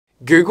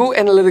Google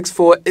Analytics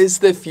 4 is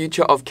the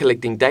future of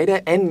collecting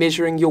data and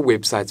measuring your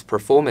website's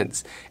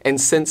performance.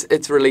 And since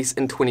its release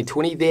in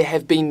 2020, there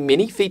have been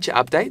many feature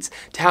updates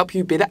to help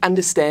you better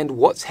understand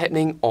what's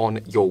happening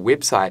on your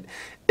website.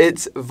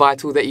 It's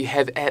vital that you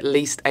have at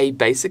least a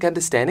basic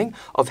understanding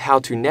of how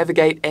to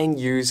navigate and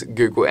use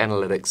Google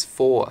Analytics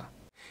 4.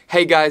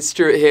 Hey guys,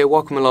 Stewart here,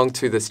 welcome along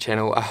to this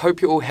channel. I hope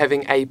you're all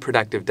having a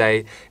productive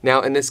day.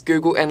 Now in this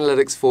Google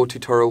Analytics 4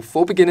 tutorial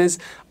for beginners,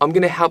 I'm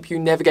going to help you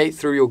navigate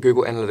through your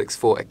Google Analytics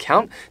 4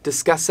 account,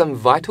 discuss some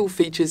vital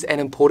features and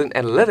important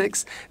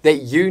analytics that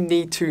you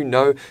need to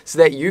know so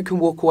that you can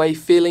walk away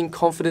feeling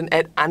confident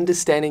at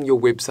understanding your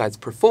website's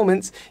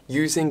performance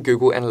using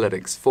Google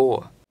Analytics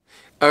 4.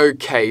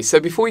 Okay, so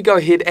before we go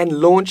ahead and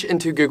launch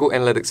into Google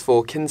Analytics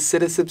 4,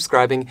 consider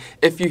subscribing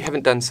if you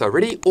haven't done so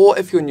already or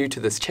if you're new to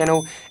this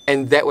channel,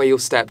 and that way you'll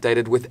stay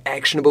updated with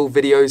actionable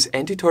videos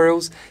and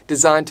tutorials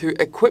designed to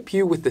equip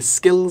you with the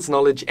skills,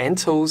 knowledge and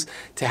tools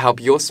to help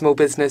your small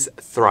business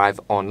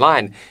thrive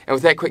online. And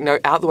with that quick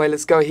note out the way,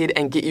 let's go ahead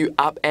and get you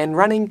up and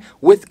running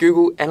with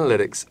Google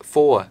Analytics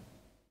 4.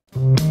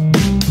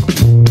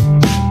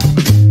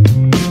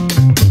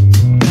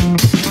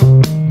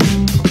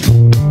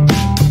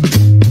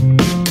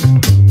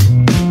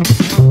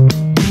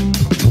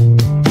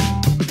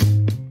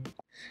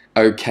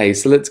 Okay,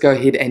 so let's go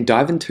ahead and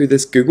dive into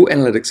this Google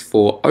Analytics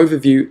 4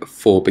 overview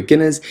for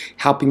beginners,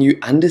 helping you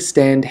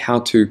understand how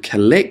to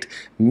collect,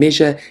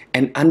 measure,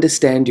 and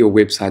understand your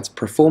website's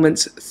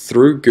performance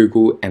through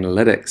Google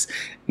Analytics.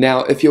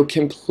 Now, if you're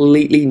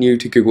completely new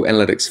to Google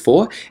Analytics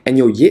 4 and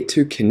you're yet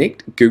to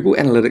connect Google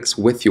Analytics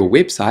with your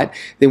website,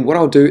 then what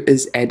I'll do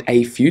is add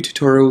a few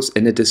tutorials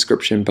in the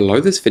description below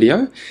this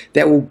video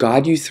that will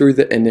guide you through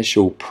the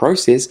initial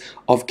process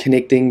of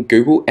connecting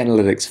Google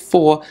Analytics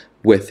 4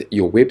 with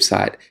your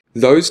website.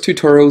 Those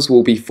tutorials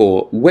will be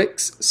for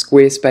Wix,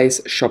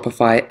 Squarespace,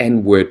 Shopify,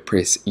 and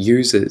WordPress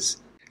users.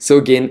 So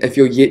again, if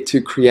you're yet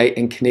to create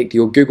and connect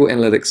your Google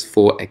Analytics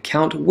 4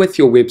 account with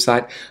your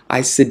website,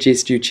 I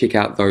suggest you check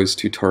out those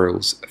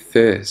tutorials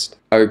first.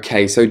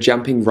 Okay, so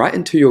jumping right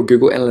into your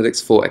Google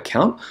Analytics 4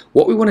 account,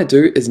 what we want to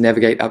do is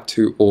navigate up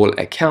to all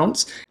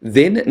accounts,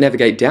 then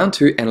navigate down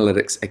to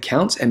analytics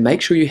accounts and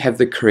make sure you have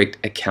the correct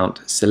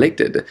account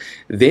selected.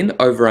 Then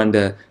over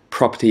under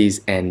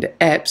properties and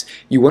apps,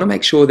 you want to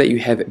make sure that you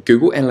have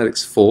Google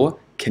Analytics 4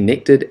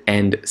 connected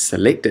and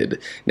selected.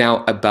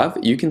 Now above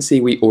you can see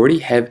we already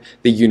have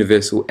the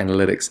Universal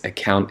Analytics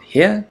account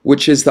here,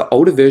 which is the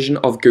older version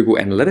of Google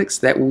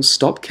Analytics that will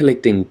stop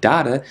collecting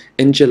data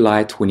in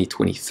July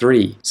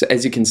 2023. So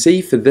as you can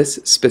see for this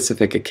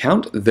specific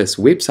account, this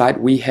website,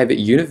 we have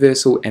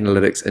Universal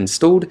Analytics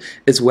installed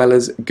as well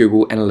as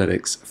Google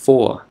Analytics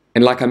 4.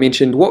 And like I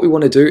mentioned, what we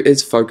want to do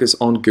is focus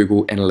on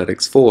Google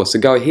Analytics 4. So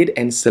go ahead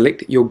and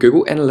select your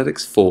Google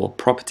Analytics 4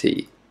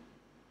 property.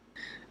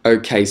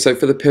 Okay, so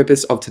for the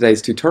purpose of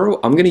today's tutorial,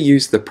 I'm going to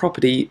use the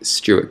property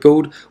Stewart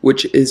Gauld,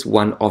 which is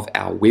one of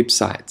our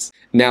websites.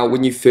 Now,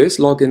 when you first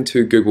log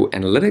into Google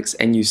Analytics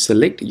and you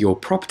select your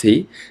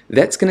property,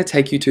 that's going to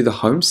take you to the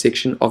home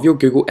section of your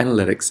Google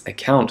Analytics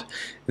account.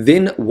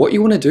 Then what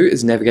you want to do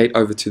is navigate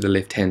over to the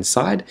left-hand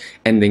side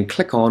and then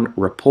click on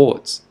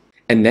Reports.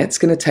 And that's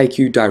going to take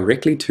you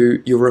directly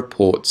to your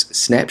reports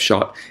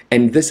snapshot,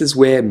 and this is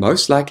where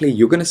most likely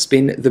you're going to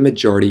spend the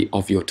majority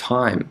of your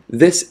time.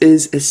 This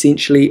is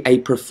essentially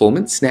a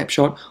performance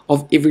snapshot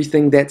of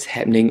everything that's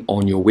happening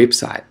on your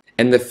website.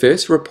 And the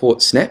first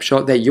report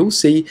snapshot that you'll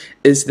see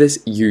is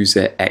this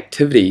user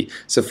activity.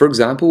 So for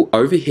example,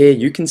 over here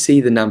you can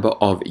see the number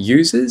of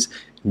users,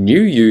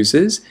 new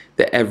users,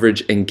 the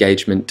average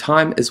engagement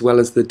time, as well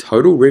as the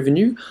total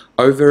revenue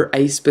over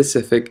a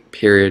specific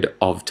period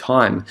of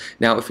time.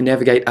 Now, if we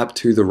navigate up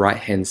to the right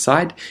hand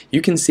side,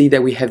 you can see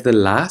that we have the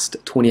last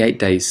 28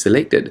 days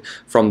selected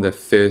from the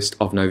 1st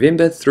of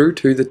November through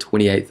to the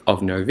 28th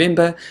of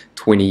November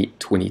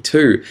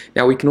 2022.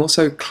 Now, we can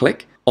also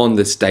click on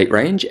this date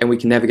range and we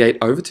can navigate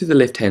over to the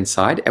left hand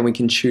side and we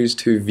can choose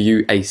to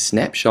view a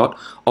snapshot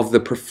of the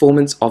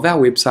performance of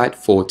our website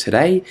for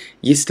today,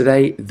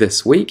 yesterday,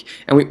 this week,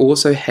 and we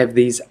also have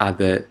these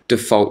other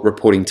default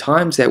reporting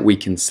times that we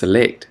can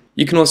select.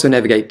 You can also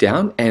navigate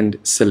down and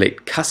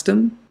select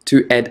custom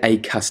to add a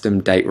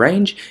custom date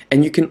range,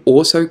 and you can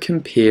also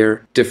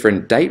compare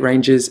different date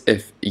ranges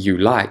if you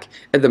like.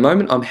 At the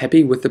moment I'm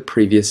happy with the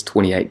previous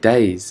 28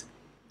 days.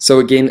 So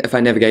again, if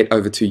I navigate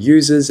over to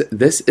users,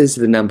 this is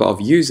the number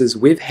of users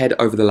we've had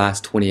over the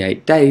last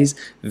 28 days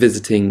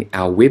visiting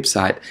our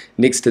website.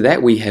 Next to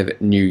that, we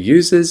have new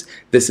users.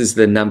 This is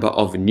the number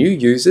of new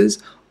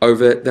users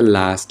over the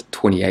last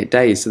 28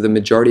 days. So the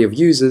majority of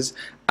users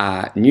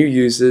are new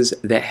users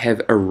that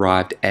have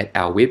arrived at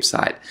our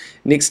website.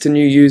 Next to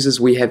new users,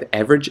 we have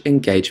average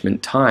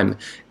engagement time.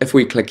 If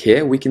we click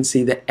here, we can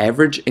see the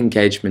average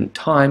engagement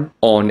time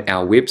on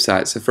our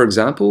website. So for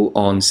example,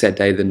 on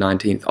Saturday the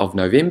 19th of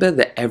November,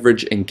 the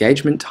average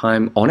engagement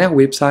time on our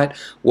website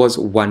was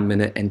 1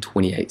 minute and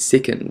 28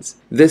 seconds.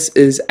 This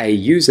is a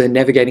user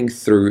navigating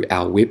through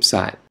our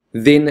website.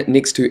 Then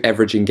next to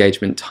average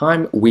engagement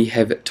time, we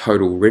have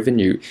total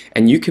revenue,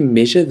 and you can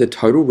measure the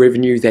total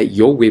revenue that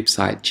your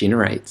website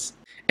generates.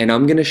 And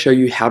I'm going to show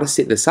you how to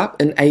set this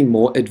up in a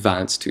more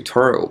advanced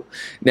tutorial.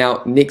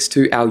 Now, next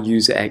to our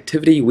user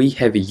activity, we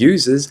have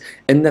users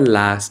in the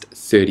last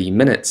 30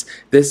 minutes.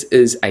 This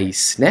is a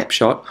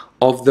snapshot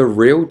of the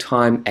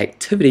real-time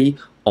activity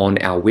on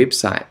our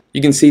website.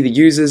 You can see the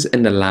users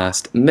in the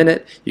last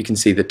minute. You can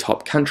see the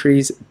top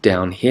countries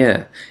down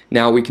here.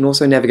 Now we can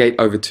also navigate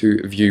over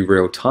to view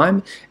real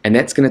time, and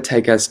that's going to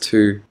take us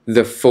to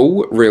the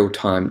full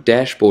real-time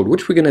dashboard,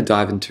 which we're going to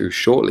dive into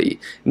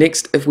shortly.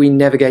 Next, if we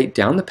navigate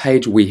down the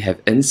page, we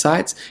have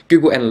insights.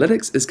 Google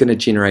Analytics is going to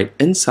generate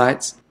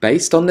insights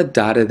based on the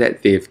data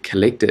that they've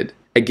collected.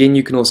 Again,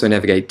 you can also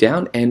navigate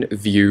down and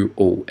view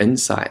all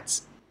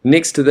insights.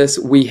 Next to this,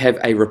 we have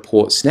a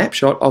report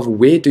snapshot of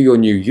where do your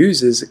new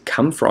users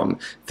come from.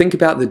 Think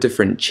about the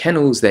different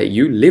channels that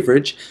you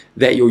leverage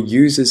that your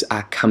users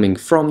are coming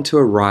from to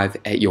arrive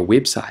at your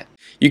website.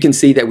 You can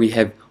see that we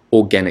have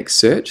organic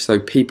search, so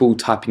people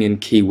typing in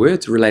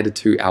keywords related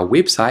to our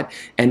website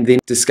and then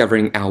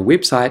discovering our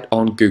website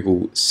on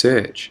Google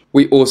search.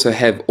 We also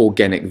have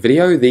organic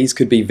video. These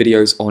could be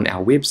videos on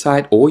our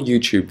website or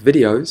YouTube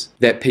videos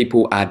that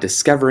people are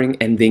discovering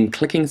and then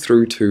clicking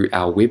through to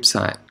our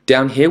website.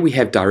 Down here we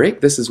have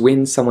direct. This is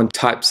when someone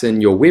types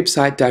in your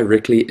website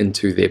directly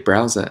into their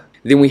browser.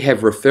 Then we have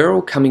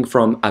referral coming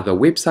from other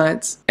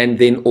websites, and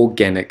then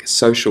organic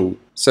social,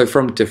 so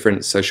from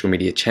different social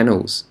media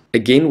channels.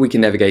 Again, we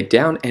can navigate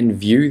down and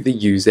view the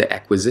user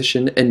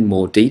acquisition in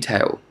more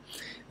detail.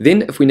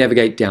 Then if we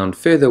navigate down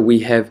further,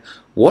 we have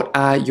what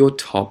are your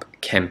top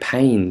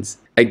campaigns.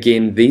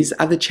 Again, these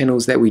are the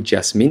channels that we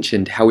just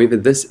mentioned. However,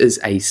 this is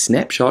a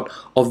snapshot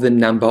of the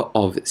number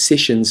of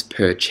sessions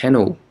per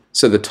channel.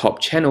 So the top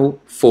channel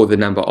for the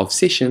number of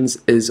sessions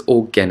is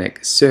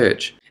organic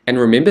search. And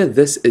remember,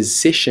 this is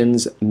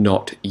sessions,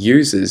 not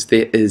users.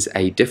 There is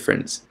a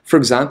difference. For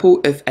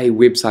example, if a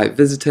website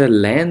visitor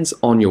lands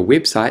on your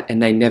website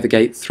and they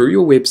navigate through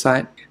your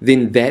website,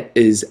 then that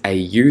is a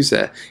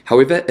user.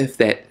 However, if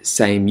that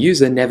same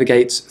user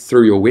navigates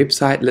through your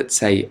website, let's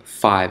say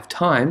 5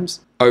 times,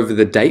 over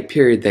the date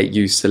period that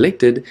you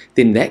selected,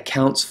 then that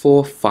counts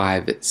for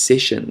 5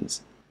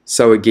 sessions.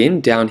 So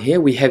again, down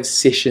here we have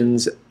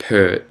sessions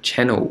per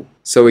channel.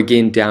 So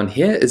again, down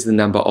here is the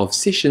number of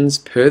sessions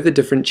per the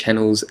different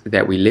channels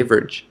that we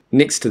leverage.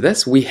 Next to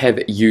this, we have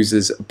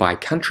users by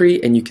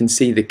country, and you can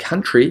see the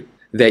country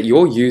that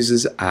your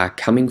users are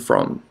coming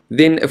from.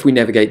 Then if we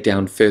navigate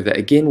down further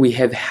again, we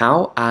have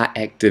how are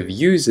active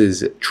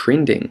users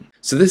trending.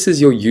 So this is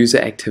your user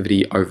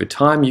activity over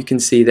time. You can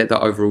see that the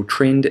overall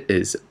trend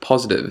is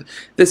positive.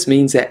 This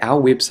means that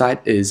our website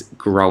is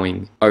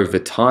growing over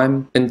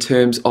time in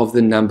terms of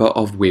the number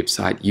of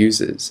website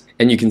users.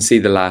 And you can see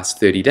the last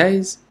 30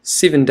 days,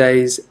 7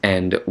 days,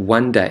 and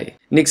 1 day.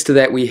 Next to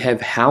that, we have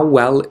how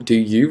well do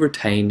you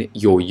retain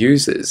your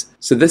users.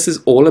 So this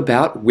is all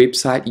about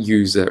website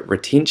user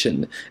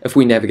retention. If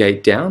we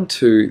navigate down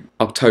to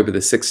October the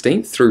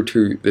 16th through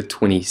to the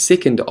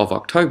 22nd of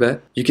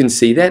October, you can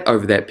see that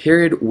over that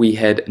period we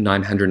had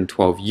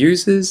 912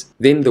 users.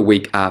 Then the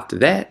week after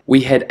that,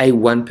 we had a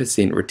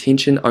 1%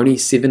 retention, only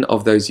 7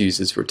 of those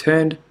users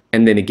returned.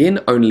 And then again,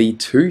 only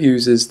 2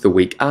 users the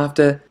week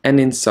after, and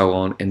then so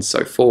on and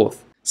so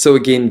forth. So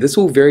again, this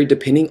will vary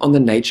depending on the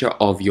nature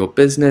of your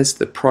business,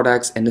 the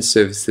products and the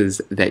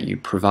services that you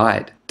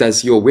provide.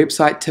 Does your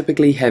website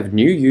typically have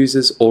new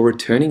users or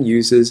returning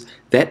users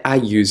that are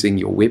using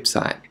your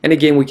website? And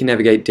again, we can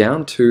navigate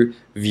down to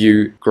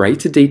view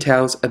greater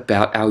details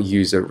about our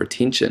user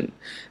retention.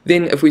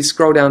 Then if we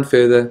scroll down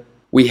further,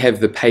 we have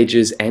the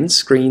pages and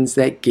screens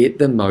that get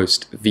the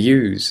most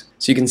views.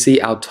 So you can see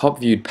our top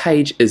viewed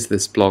page is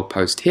this blog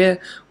post here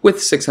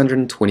with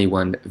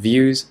 621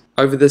 views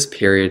over this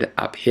period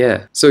up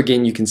here. So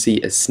again, you can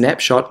see a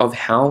snapshot of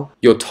how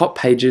your top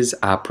pages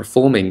are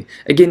performing.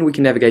 Again, we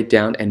can navigate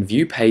down and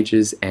view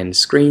pages and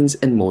screens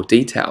in more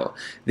detail.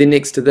 Then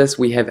next to this,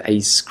 we have a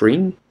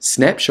screen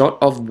snapshot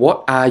of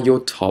what are your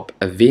top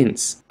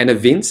events. And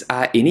events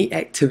are any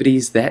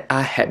activities that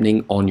are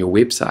happening on your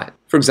website.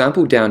 For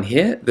example, down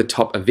here, the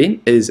top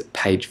event is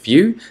page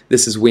view.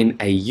 This is when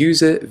a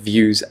user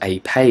views a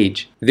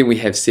page. Then we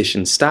have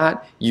session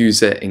start,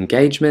 user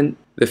engagement,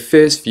 the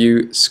first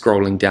view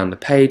scrolling down the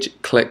page,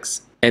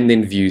 clicks, and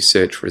then view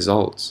search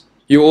results.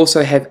 You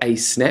also have a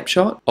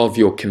snapshot of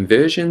your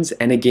conversions,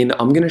 and again,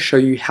 I'm going to show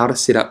you how to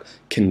set up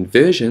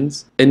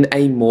conversions in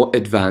a more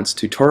advanced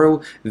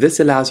tutorial. This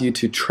allows you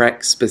to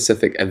track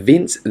specific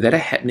events that are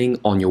happening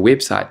on your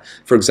website.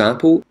 For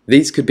example,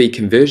 these could be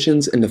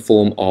conversions in the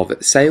form of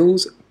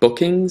sales,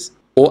 bookings,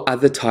 or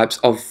other types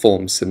of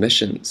form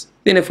submissions.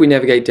 Then if we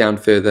navigate down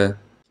further,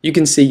 you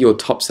can see your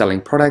top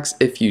selling products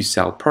if you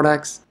sell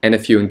products and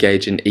if you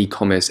engage in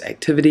e-commerce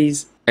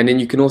activities. And then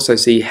you can also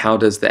see how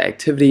does the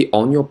activity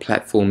on your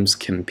platforms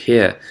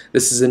compare.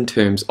 This is in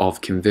terms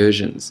of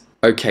conversions.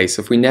 Okay,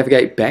 so if we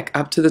navigate back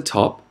up to the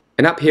top,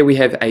 And up here we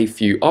have a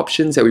few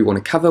options that we want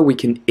to cover. We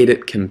can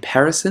edit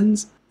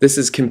comparisons. This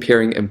is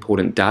comparing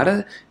important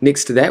data.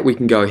 Next to that, we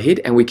can go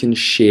ahead and we can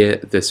share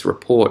this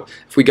report.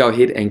 If we go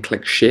ahead and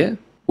click share,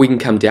 we can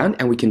come down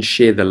and we can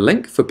share the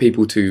link for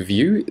people to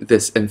view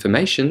this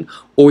information,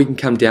 or we can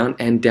come down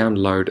and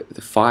download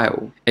the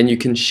file. And you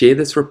can share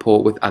this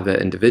report with other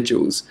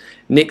individuals.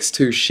 Next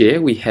to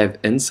share, we have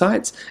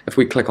insights. If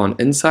we click on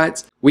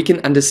insights, we can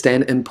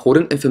understand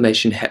important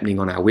information happening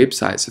on our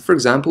website. So for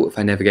example, if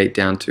I navigate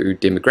down to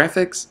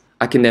demographics,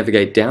 I can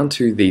navigate down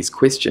to these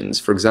questions.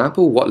 For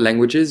example, what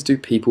languages do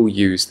people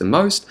use the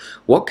most?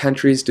 What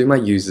countries do my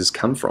users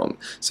come from?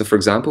 So for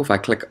example, if I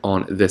click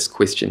on this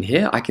question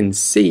here, I can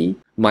see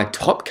my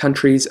top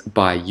countries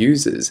by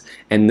users,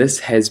 and this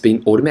has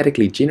been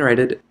automatically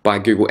generated by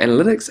Google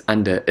Analytics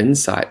under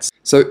Insights.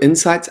 So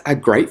Insights are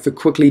great for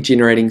quickly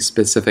generating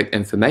specific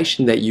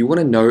information that you want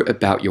to know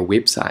about your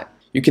website.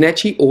 You can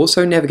actually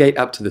also navigate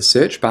up to the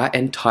search bar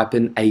and type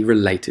in a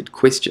related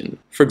question.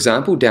 For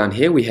example, down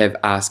here we have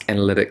Ask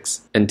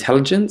Analytics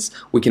Intelligence.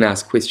 We can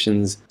ask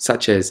questions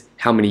such as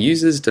how many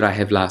users did I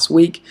have last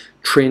week,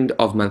 trend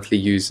of monthly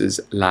users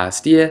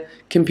last year,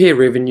 compare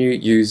revenue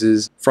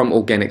users from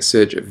organic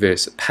search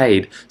versus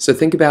paid. So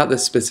think about the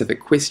specific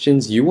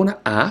questions you want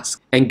to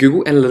ask, and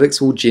Google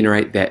Analytics will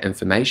generate that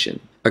information.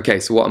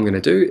 Okay, so what I'm going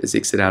to do is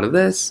exit out of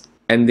this.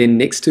 And then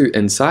next to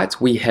Insights,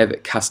 we have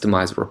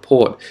Customize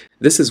Report.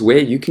 This is where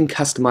you can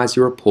customize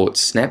your report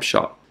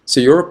snapshot. So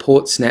your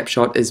report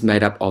snapshot is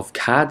made up of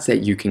cards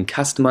that you can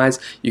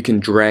customize. You can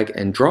drag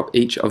and drop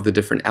each of the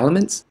different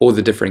elements or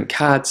the different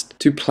cards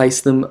to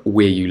place them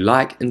where you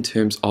like in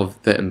terms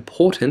of the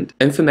important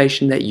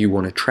information that you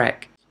want to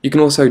track. You can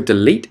also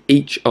delete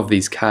each of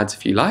these cards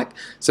if you like.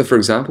 So for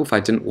example, if I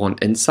didn't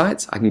want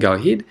Insights, I can go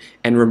ahead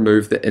and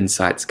remove the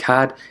Insights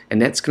card,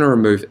 and that's going to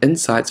remove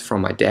Insights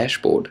from my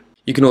dashboard.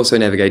 You can also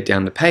navigate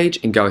down the page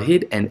and go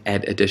ahead and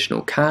add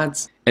additional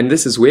cards. And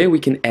this is where we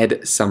can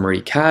add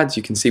summary cards.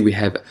 You can see we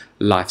have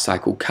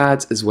lifecycle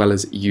cards as well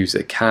as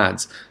user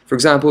cards. For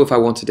example, if I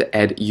wanted to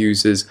add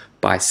users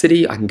by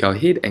city, I can go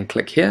ahead and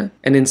click here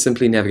and then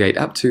simply navigate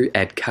up to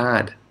add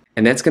card.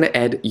 And that's going to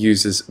add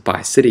users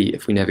by city.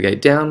 If we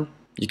navigate down,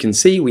 you can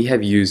see we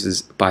have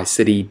users by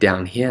city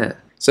down here.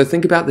 So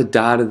think about the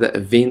data, the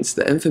events,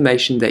 the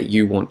information that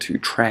you want to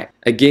track.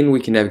 Again,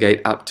 we can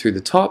navigate up to the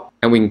top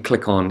and we can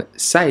click on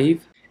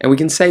Save, and we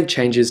can save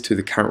changes to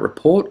the current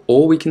report,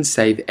 or we can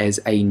save as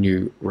a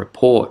new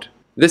report.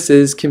 This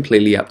is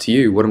completely up to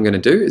you. What I'm going to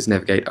do is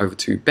navigate over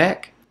to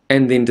Back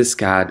and then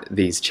discard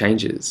these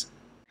changes.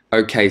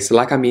 Okay, so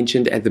like I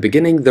mentioned at the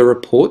beginning, the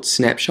report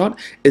snapshot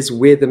is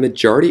where the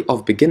majority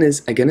of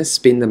beginners are going to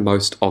spend the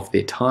most of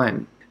their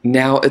time.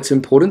 Now, it's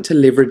important to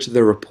leverage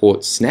the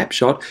report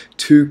snapshot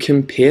to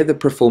compare the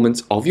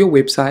performance of your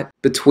website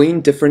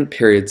between different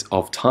periods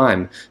of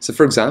time. So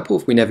for example,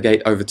 if we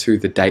navigate over to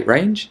the date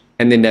range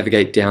and then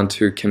navigate down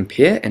to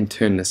compare and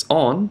turn this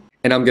on,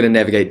 and I'm going to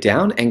navigate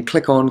down and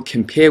click on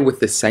compare with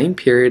the same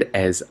period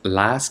as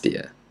last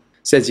year.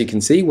 So as you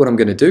can see, what I'm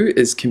going to do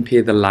is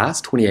compare the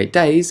last 28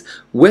 days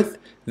with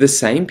the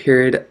same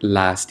period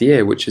last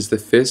year, which is the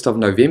 1st of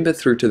November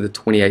through to the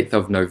 28th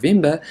of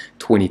November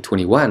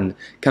 2021.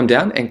 Come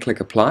down and click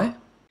apply,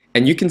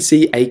 and you can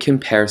see a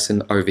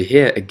comparison over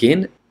here.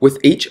 Again, with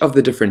each of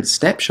the different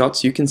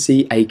snapshots, you can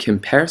see a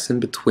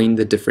comparison between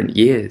the different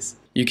years.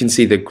 You can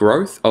see the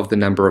growth of the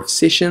number of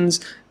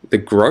sessions, the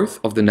growth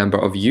of the number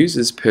of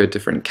users per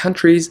different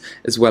countries,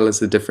 as well as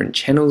the different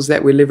channels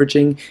that we're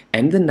leveraging,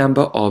 and the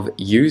number of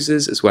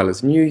users as well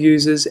as new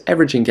users,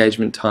 average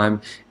engagement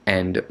time,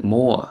 and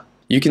more.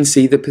 You can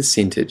see the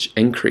percentage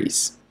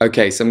increase.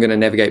 Okay, so I'm going to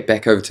navigate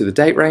back over to the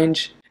date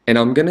range, and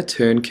I'm going to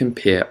turn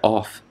compare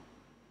off.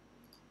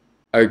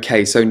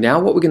 Okay, so now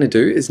what we're going to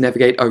do is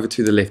navigate over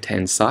to the left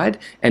hand side,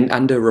 and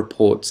under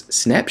reports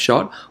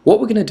snapshot,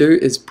 what we're going to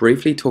do is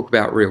briefly talk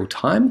about real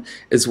time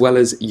as well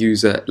as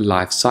user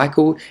life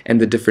cycle and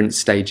the different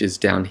stages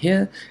down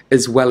here,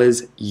 as well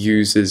as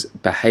users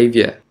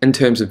behavior in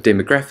terms of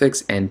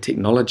demographics and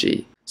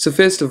technology. So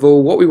first of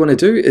all, what we want to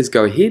do is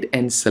go ahead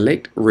and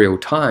select real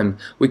time.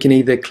 We can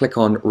either click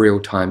on real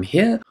time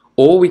here,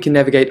 or we can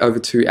navigate over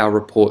to our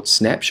report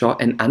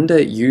snapshot, and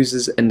under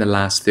users in the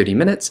last 30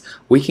 minutes,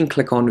 we can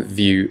click on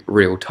view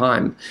real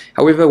time.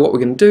 However, what we're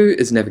going to do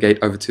is navigate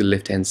over to the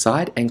left hand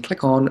side and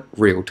click on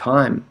real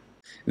time.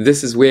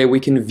 This is where we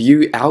can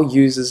view our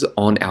users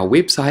on our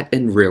website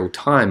in real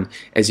time.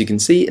 As you can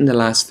see, in the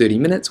last 30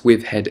 minutes,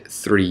 we've had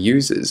 3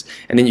 users.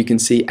 And then you can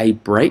see a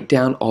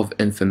breakdown of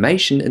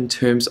information in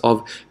terms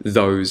of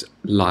those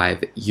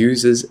live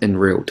users in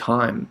real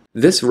time.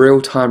 This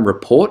real-time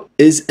report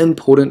is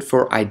important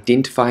for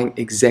identifying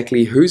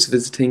exactly who's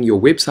visiting your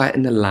website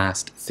in the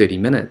last 30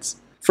 minutes.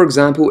 For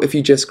example, if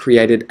you just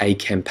created a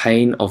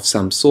campaign of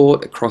some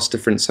sort across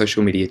different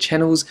social media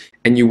channels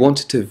and you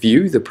wanted to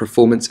view the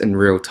performance in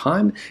real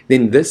time,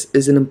 then this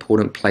is an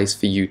important place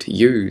for you to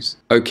use.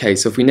 Okay,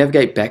 so if we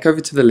navigate back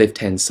over to the left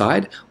hand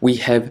side, we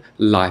have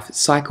life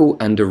cycle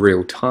under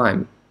real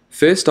time.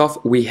 First off,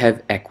 we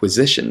have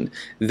acquisition.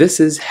 This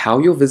is how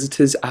your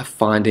visitors are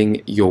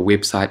finding your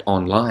website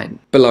online.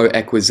 Below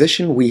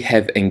acquisition, we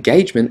have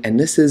engagement, and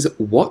this is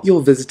what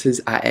your visitors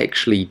are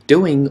actually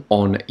doing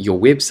on your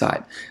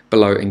website.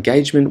 Below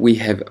engagement, we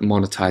have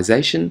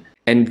monetization,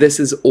 and this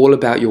is all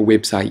about your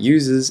website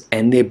users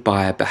and their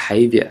buyer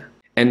behavior.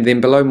 And then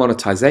below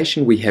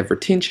monetization, we have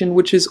retention,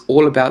 which is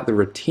all about the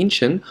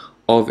retention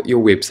of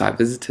your website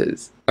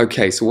visitors.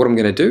 Okay, so what I'm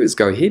going to do is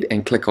go ahead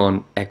and click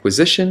on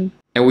acquisition,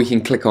 and we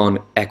can click on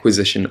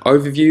acquisition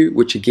overview,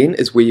 which again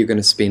is where you're going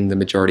to spend the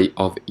majority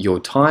of your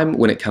time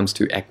when it comes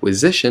to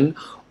acquisition,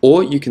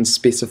 or you can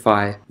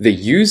specify the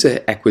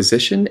user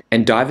acquisition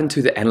and dive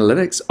into the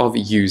analytics of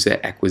user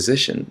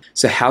acquisition.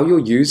 So how your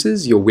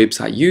users, your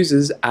website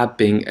users, are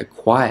being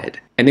acquired.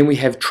 And then we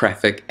have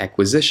traffic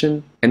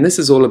acquisition, and this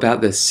is all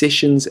about the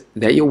sessions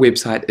that your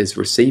website is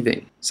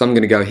receiving. So I'm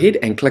going to go ahead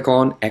and click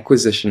on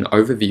acquisition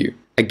overview.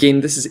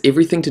 Again, this is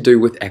everything to do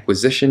with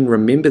acquisition.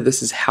 Remember,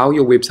 this is how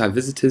your website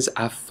visitors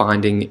are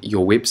finding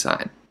your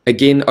website.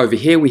 Again, over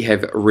here we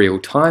have real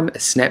time, a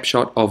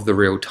snapshot of the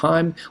real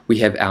time. We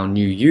have our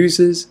new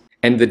users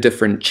and the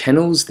different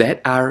channels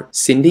that are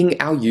sending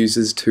our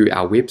users to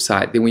our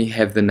website. Then we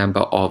have the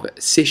number of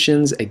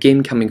sessions,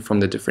 again coming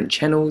from the different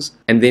channels.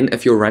 And then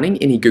if you're running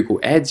any Google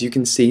ads, you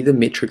can see the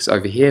metrics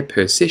over here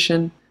per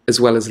session, as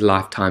well as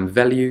lifetime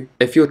value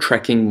if you're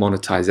tracking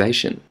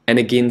monetization. And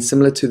again,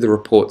 similar to the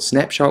report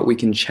snapshot, we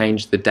can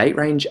change the date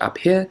range up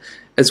here,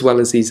 as well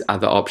as these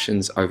other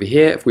options over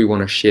here if we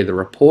want to share the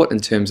report in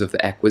terms of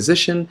the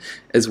acquisition,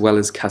 as well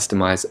as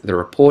customize the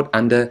report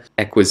under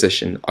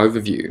acquisition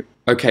overview.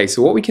 Okay,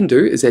 so what we can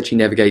do is actually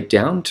navigate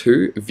down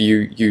to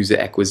view user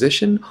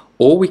acquisition,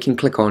 or we can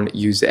click on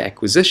user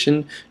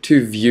acquisition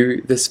to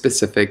view the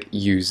specific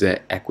user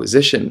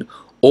acquisition,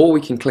 or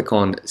we can click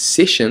on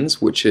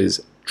sessions, which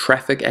is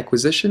traffic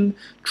acquisition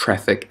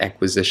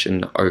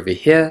over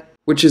here,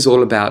 which is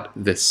all about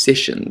the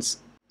sessions.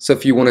 So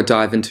if you want to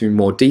dive into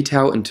more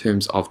detail in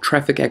terms of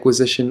traffic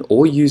acquisition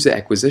or user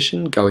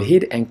acquisition, go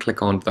ahead and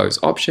click on those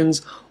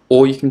options,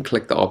 or you can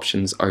click the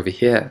options over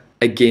here.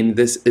 Again,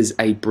 this is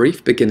a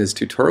brief beginner's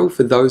tutorial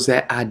for those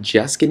that are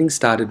just getting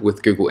started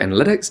with Google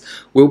Analytics.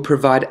 We'll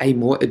provide a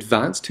more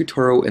advanced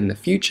tutorial in the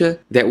future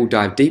that will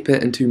dive deeper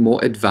into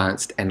more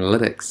advanced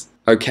analytics.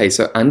 Okay,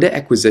 so under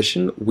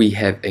acquisition, we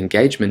have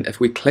engagement. If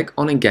we click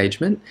on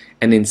engagement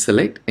and then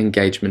select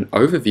engagement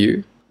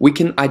overview, we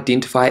can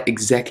identify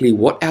exactly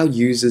what our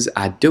users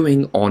are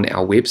doing on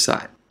our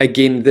website.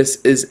 Again, this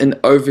is an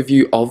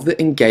overview of the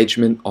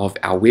engagement of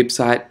our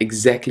website,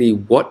 exactly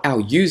what our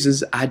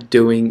users are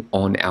doing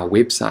on our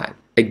website.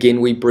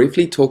 Again, we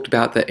briefly talked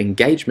about the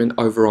engagement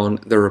over on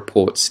the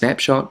report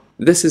snapshot.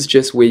 This is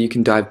just where you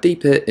can dive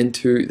deeper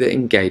into the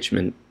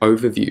engagement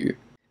overview.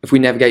 If we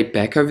navigate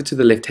back over to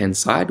the left-hand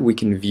side, we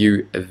can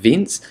view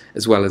events,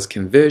 as well as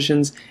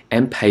conversions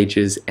and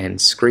pages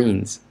and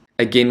screens.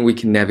 Again, we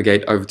can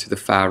navigate over to the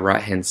far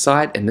right-hand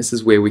side, and this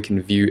is where we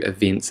can view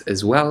events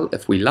as well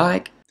if we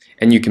like.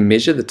 And you can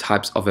measure the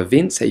types of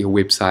events that your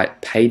website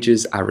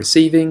pages are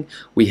receiving.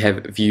 We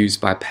have views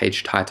by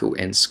page title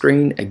and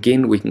screen.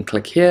 Again, we can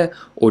click here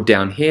or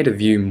down here to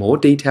view more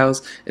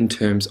details in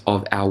terms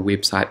of our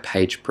website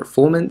page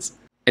performance.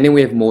 And then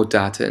we have more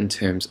data in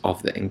terms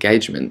of the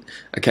engagement.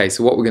 Okay,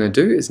 so what we're going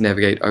to do is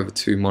navigate over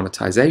to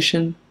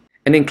monetization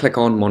and then click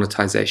on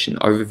monetization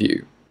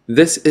overview.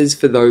 This is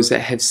for those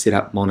that have set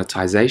up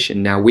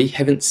monetization. Now, we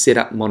haven't set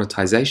up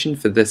monetization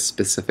for this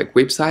specific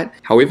website.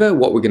 However,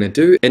 what we're going to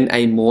do in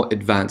a more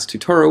advanced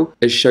tutorial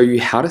is show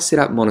you how to set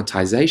up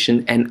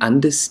monetization and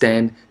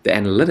understand the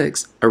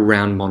analytics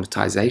around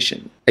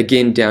monetization.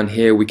 Again, down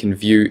here we can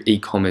view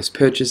e-commerce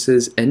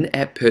purchases,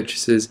 in-app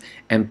purchases,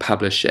 and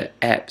publisher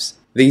apps.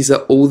 These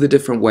are all the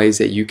different ways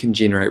that you can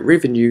generate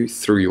revenue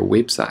through your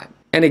website.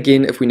 And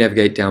again, if we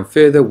navigate down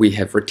further, we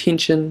have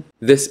retention.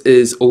 This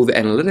is all the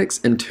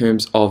analytics in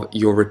terms of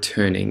your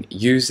returning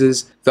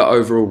users, the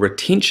overall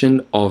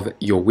retention of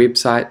your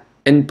website,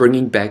 and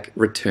bringing back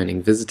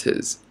returning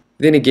visitors.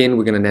 Then again,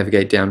 we're going to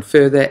navigate down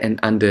further, and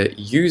under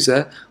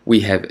user,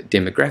 we have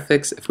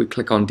demographics. If we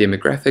click on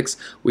demographics,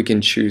 we can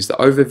choose the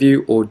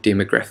overview or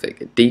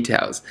demographic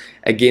details.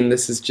 Again,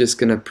 this is just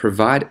going to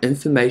provide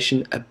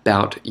information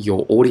about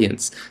your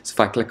audience. So if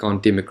I click on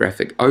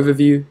demographic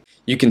overview,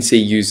 you can see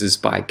users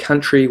by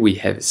country. We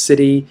have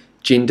city,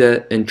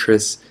 gender,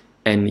 interests,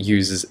 and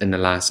users in the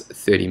last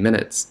 30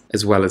 minutes,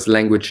 as well as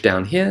language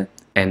down here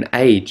and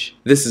age.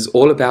 This is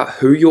all about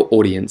who your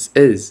audience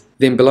is.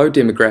 Then below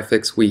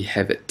demographics, we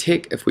have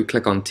tech. If we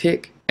click on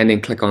tech and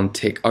then click on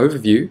tech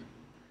overview,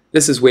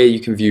 this is where you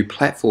can view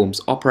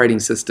platforms, operating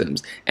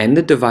systems, and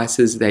the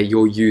devices that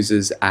your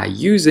users are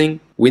using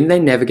when they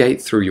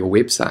navigate through your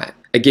website.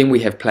 Again, we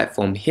have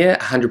platform here.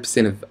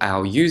 100% of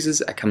our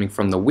users are coming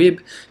from the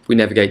web. If we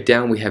navigate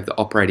down, we have the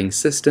operating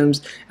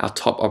systems. Our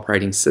top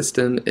operating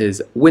system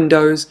is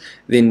Windows.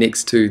 Then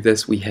next to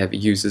this, we have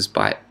users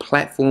by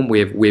platform. We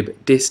have web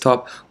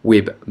desktop,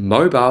 web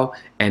mobile,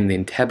 and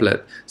then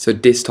tablet. So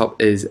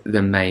desktop is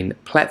the main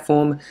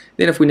platform.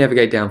 Then if we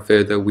navigate down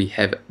further, we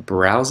have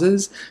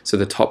browsers. So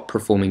the top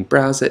performing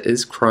browser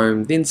is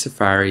Chrome, then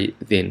Safari,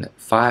 then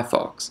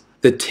Firefox.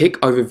 The tech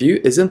overview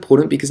is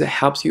important because it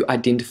helps you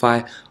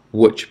identify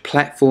which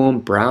platform,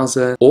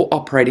 browser, or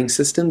operating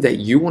system that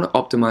you want to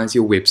optimize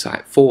your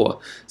website for.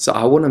 So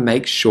I want to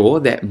make sure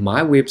that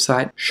my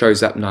website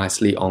shows up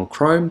nicely on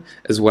Chrome,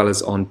 as well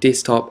as on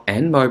desktop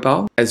and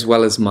mobile, as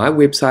well as my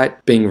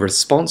website being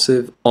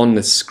responsive on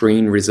the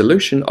screen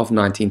resolution of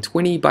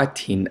 1920 by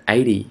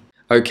 1080.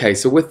 Okay,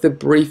 so with the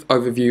brief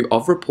overview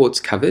of reports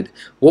covered,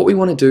 what we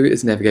want to do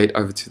is navigate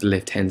over to the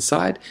left-hand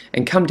side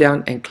and come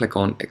down and click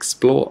on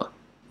Explore.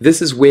 This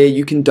is where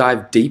you can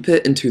dive deeper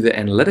into the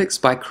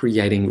analytics by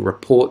creating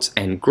reports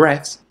and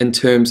graphs in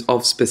terms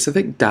of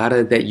specific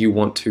data that you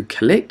want to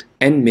collect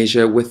and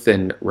measure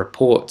within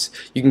reports.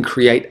 You can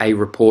create a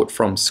report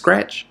from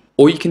scratch,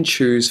 or you can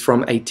choose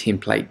from a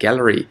template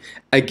gallery.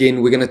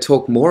 Again, we're going to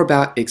talk more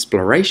about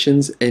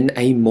explorations in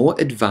a more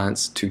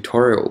advanced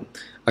tutorial.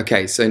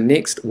 Okay, so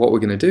next what we're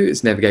going to do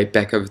is navigate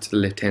back over to the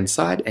left-hand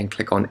side and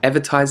click on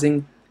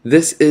Advertising.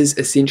 This is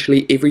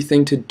essentially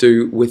everything to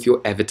do with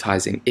your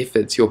advertising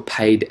efforts, your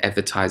paid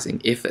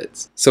advertising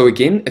efforts. So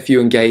again, if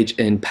you engage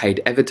in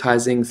paid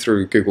advertising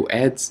through Google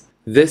Ads,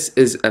 this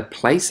is a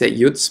place that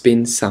you'd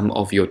spend some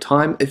of your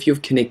time if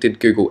you've connected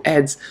Google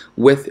Ads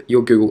with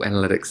your Google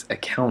Analytics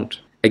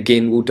account.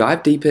 Again, we'll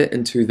dive deeper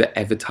into the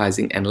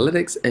advertising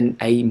analytics in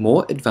a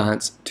more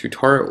advanced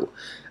tutorial.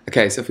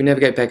 Okay, so if we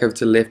navigate back over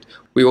to the left,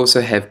 we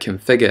also have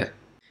Configure.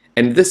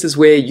 And this is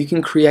where you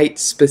can create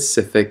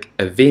specific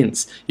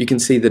events. You can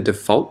see the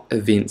default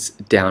events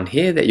down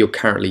here that you're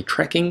currently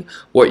tracking.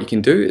 What you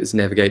can do is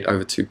navigate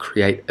over to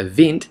Create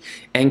Event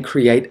and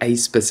create a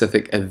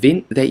specific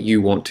event that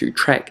you want to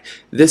track.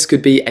 This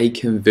could be a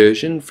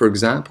conversion, for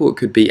example. It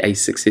could be a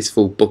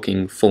successful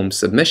booking form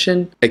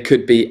submission. It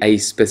could be a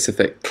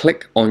specific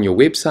click on your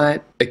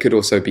website. It could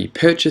also be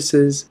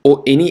purchases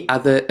or any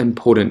other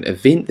important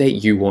event that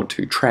you want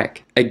to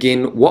track.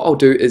 Again, what I'll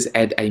do is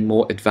add a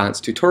more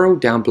advanced tutorial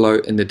down below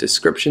in the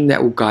description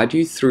that will guide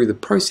you through the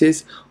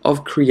process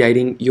of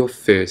creating your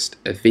first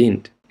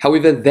event.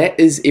 However, that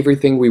is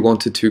everything we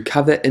wanted to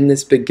cover in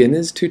this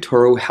beginner's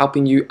tutorial,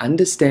 helping you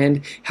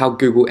understand how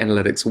Google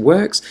Analytics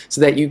works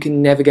so that you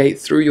can navigate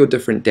through your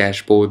different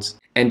dashboards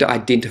and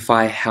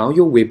identify how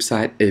your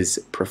website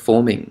is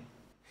performing.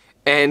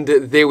 And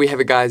there we have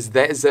it, guys.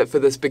 That is it for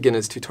this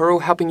beginner's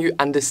tutorial, helping you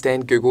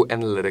understand Google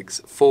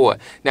Analytics 4.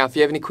 Now, if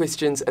you have any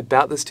questions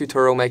about this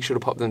tutorial, make sure to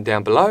pop them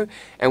down below.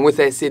 And with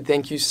that said,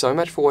 thank you so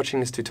much for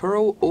watching this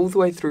tutorial all the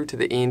way through to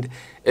the end.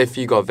 If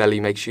you got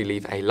value, make sure you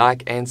leave a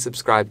like and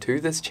subscribe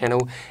to this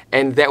channel.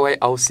 And that way,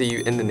 I'll see you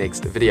in the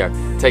next video.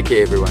 Take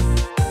care,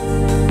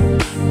 everyone.